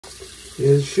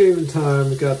It's shaving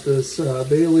time. Got this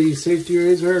Baili safety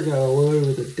razor. Got a load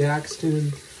with a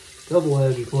Daxton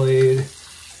double-edged blade.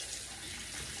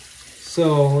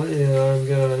 So, I'm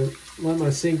gonna let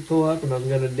my sink fill up and I'm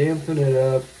gonna dampen it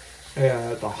up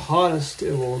at the hottest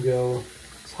it will go.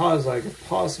 As hot as I could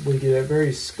possibly get it.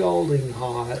 Very scalding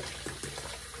hot.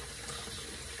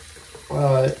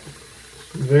 But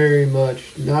very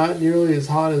much not nearly as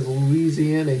hot as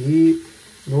Louisiana heat,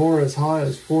 nor as hot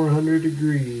as 400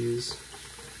 degrees.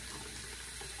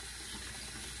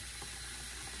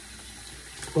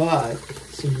 But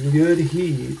some good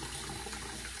heat.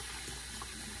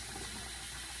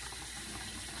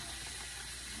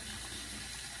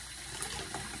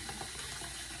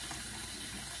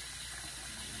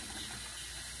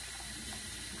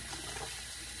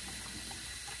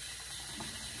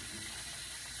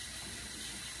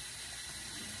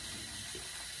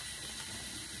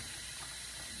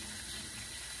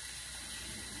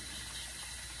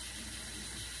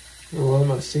 I'll let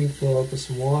my sink fill up with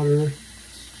some water.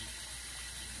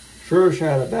 Sure, I wish I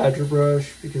had a badger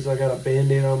brush because I got a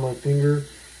band-aid on my finger.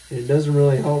 And it doesn't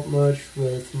really help much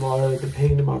with the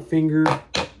pain in my finger.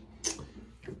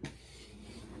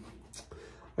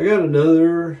 I got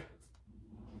another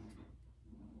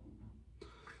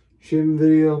shaving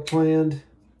video planned.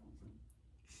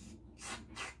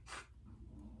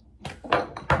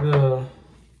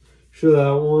 Show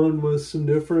that one with some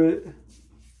different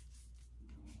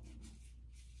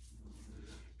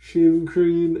shaving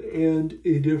cream and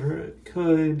a different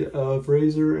kind of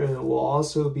razor, and it will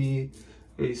also be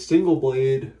a single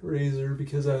blade razor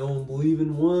because I don't believe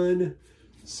in one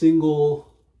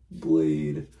single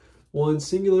blade, one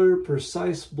singular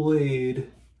precise blade.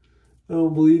 I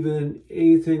don't believe in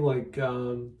anything like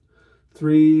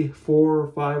 3,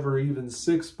 4, 5, or even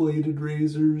 6 bladed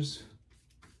razors.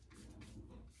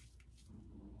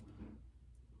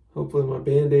 Hopefully my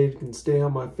band-aid can stay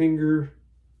on my finger.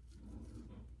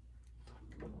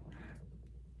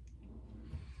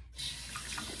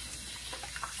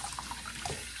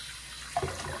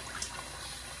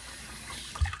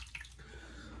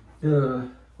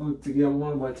 Look to get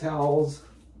one of my towels.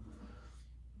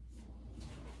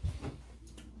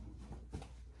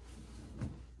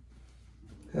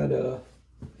 Had to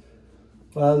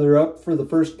lather up for the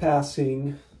first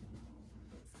passing.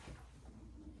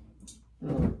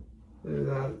 There's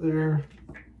that there.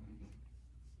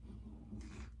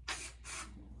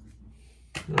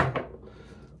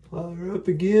 Lather up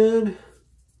again.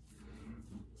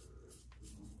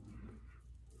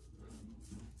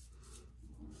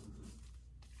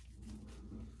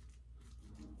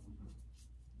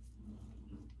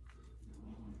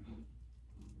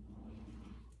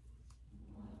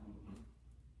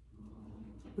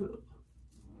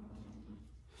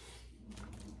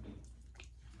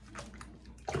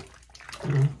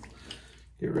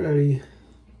 Get ready.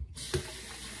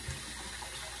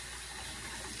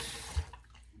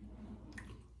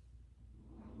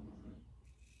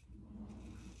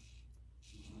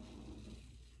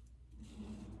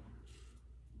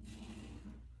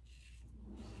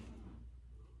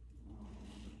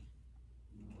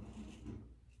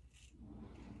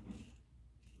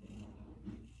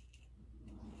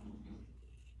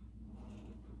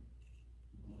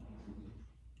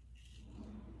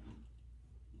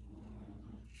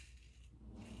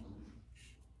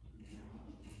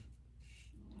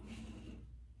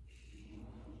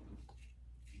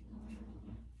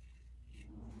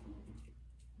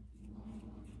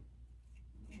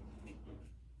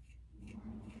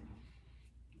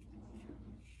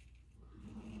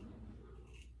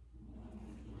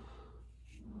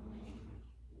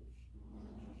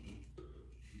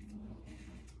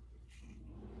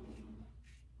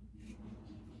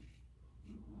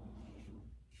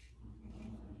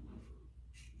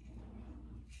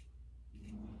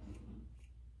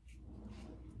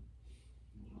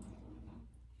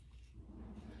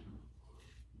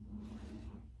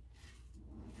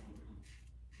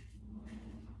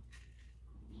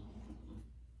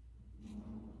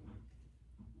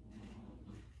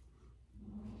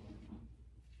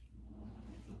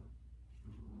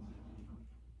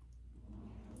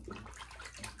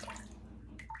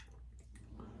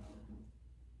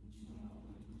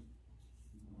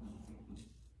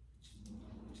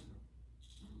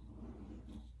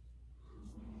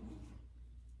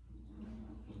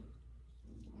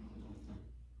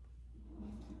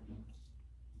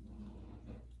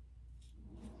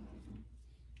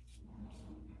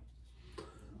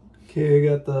 Okay, I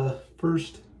got the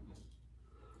first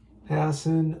pass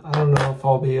in. I don't know if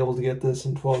I'll be able to get this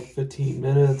in 12 to 15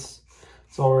 minutes.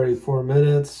 It's already 4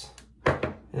 minutes.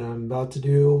 And I'm about to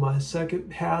do my second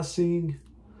passing.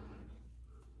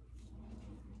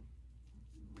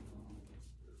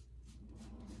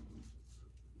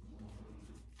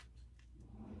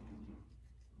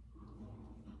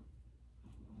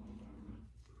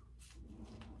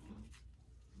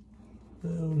 I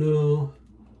don't know.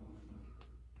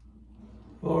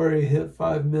 I've already hit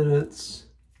 5 minutes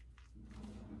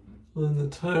on the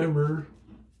timer.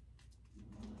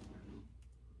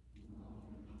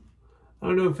 I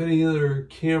don't know if any other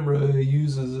camera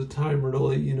uses a timer to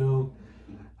let you know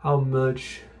how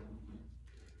much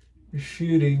you're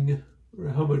shooting or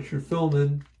how much you're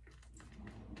filming.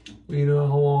 You know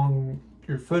how long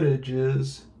your footage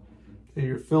is that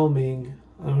you're filming.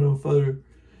 I don't know if other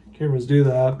cameras do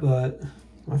that, but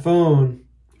my phone,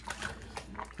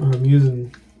 I'm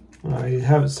using, I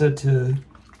have it set to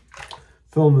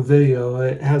film a video.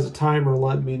 It has a timer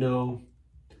letting me know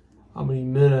how many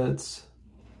minutes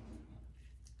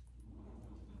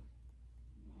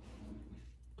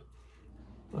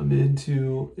I'm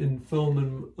into in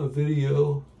filming a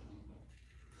video.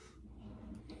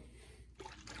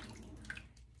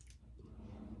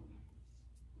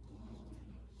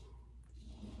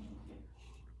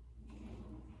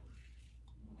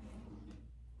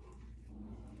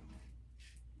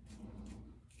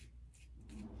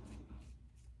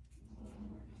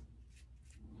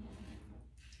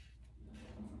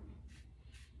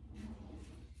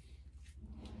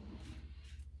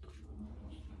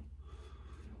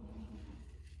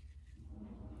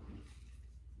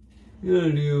 I'm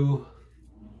gonna do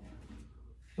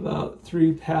about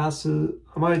 3 passes.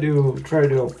 I might try to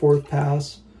do a 4th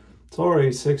pass. It's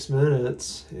already 6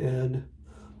 minutes and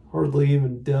hardly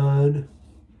even done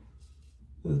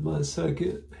with my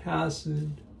second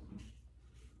passing.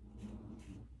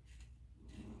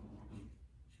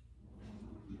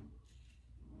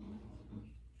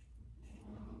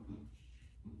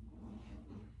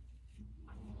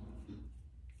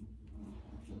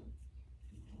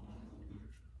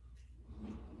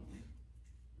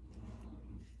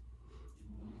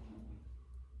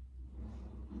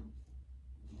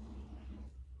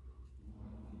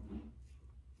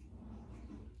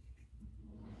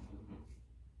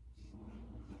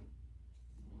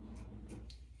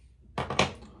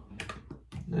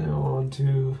 Now on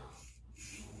to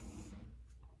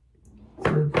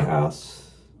 3rd pass.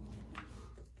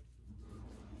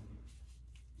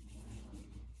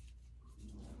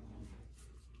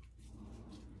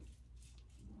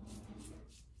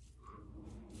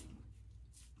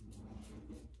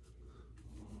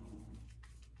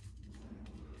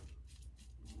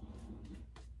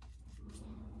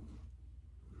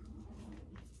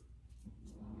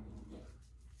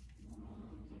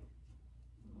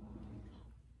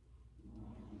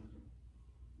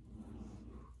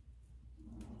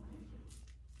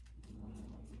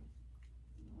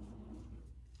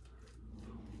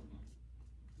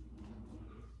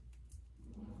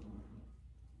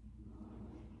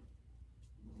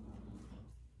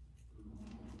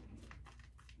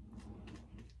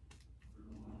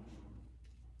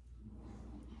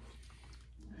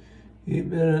 Eight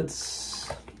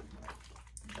minutes.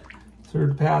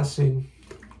 3rd passing.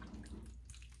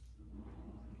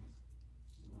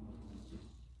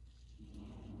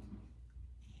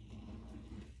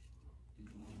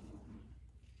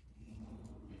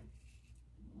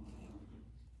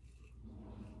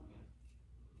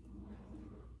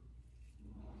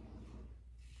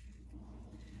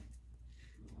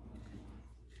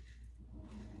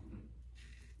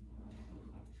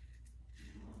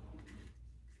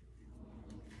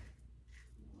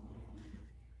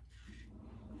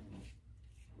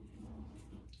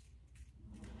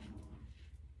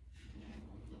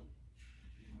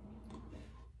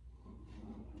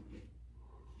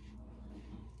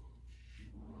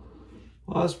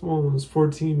 Last one was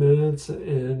 14 minutes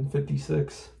and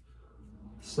 56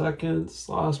 seconds.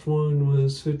 Last one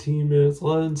was 15 minutes,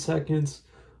 11 seconds.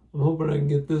 I'm hoping I can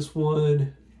get this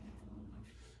one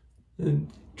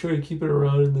and try to keep it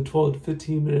around in the 12 to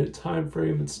 15 minute time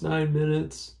frame. It's 9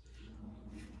 minutes.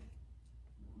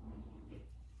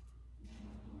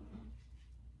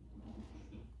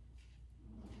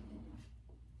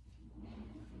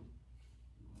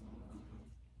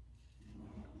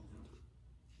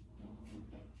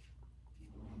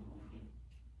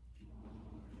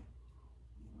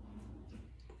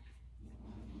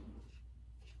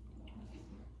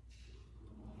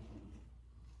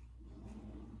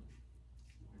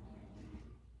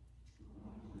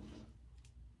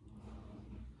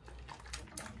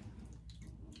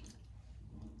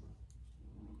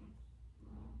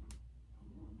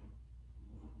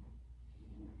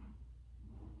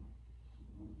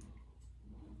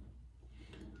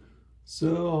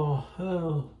 So,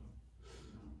 I'm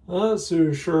not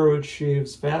so sure which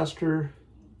shaves faster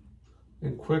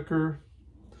and quicker,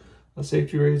 a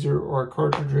safety razor or a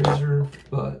cartridge razor,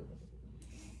 but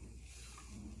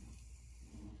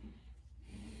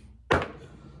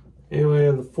anyway,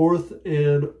 the fourth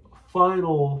and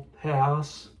final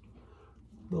pass,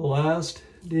 the last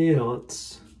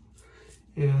dance,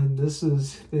 and this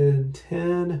has been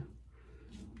 10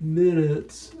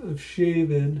 minutes of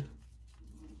shaving.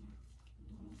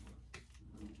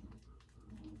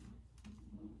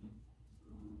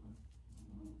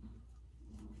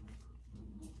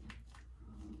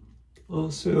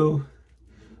 Also,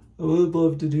 I would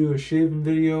love to do a shaving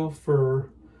video for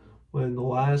when the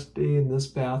last day in this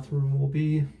bathroom will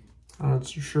be. I'm not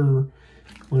so sure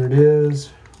when it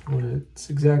is, when it's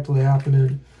exactly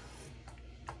happening.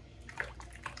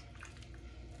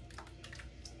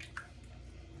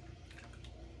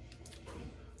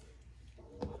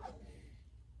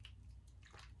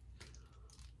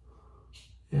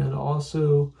 And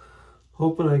also,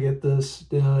 hoping I get this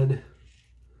done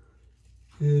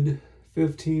in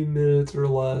 15 minutes or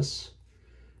less.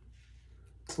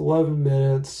 It's 11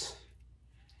 minutes.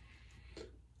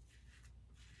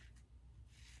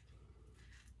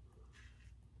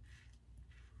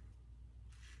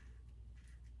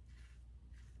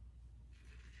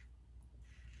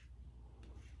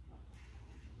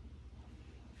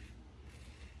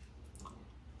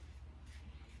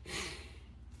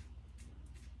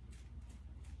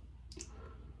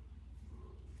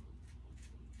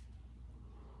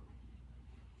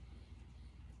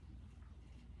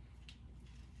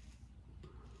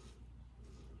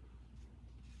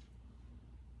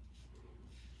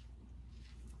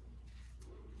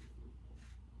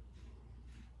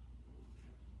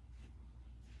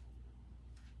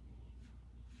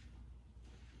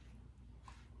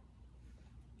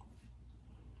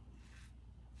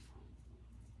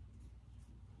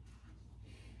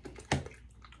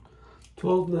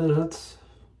 "12 minutes.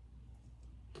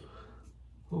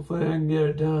 Hopefully I can get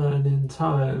it done in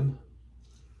time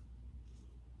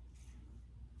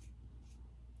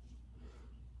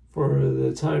for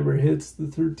the timer hits the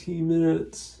 13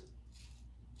 minutes.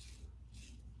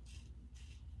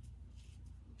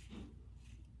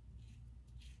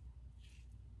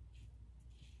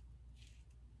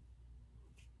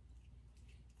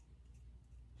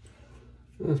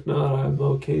 If not, I'm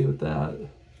okay with that.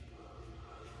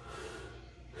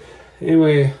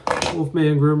 Anyway,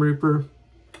 Wolfman Grim Reaper.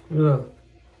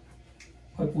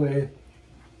 Hopefully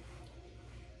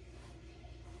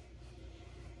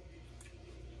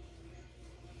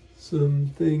some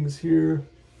things here.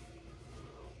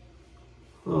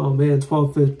 Oh man,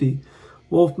 1250.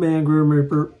 Wolfman Grim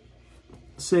Reaper.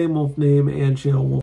 Same wolf name and channel wolf.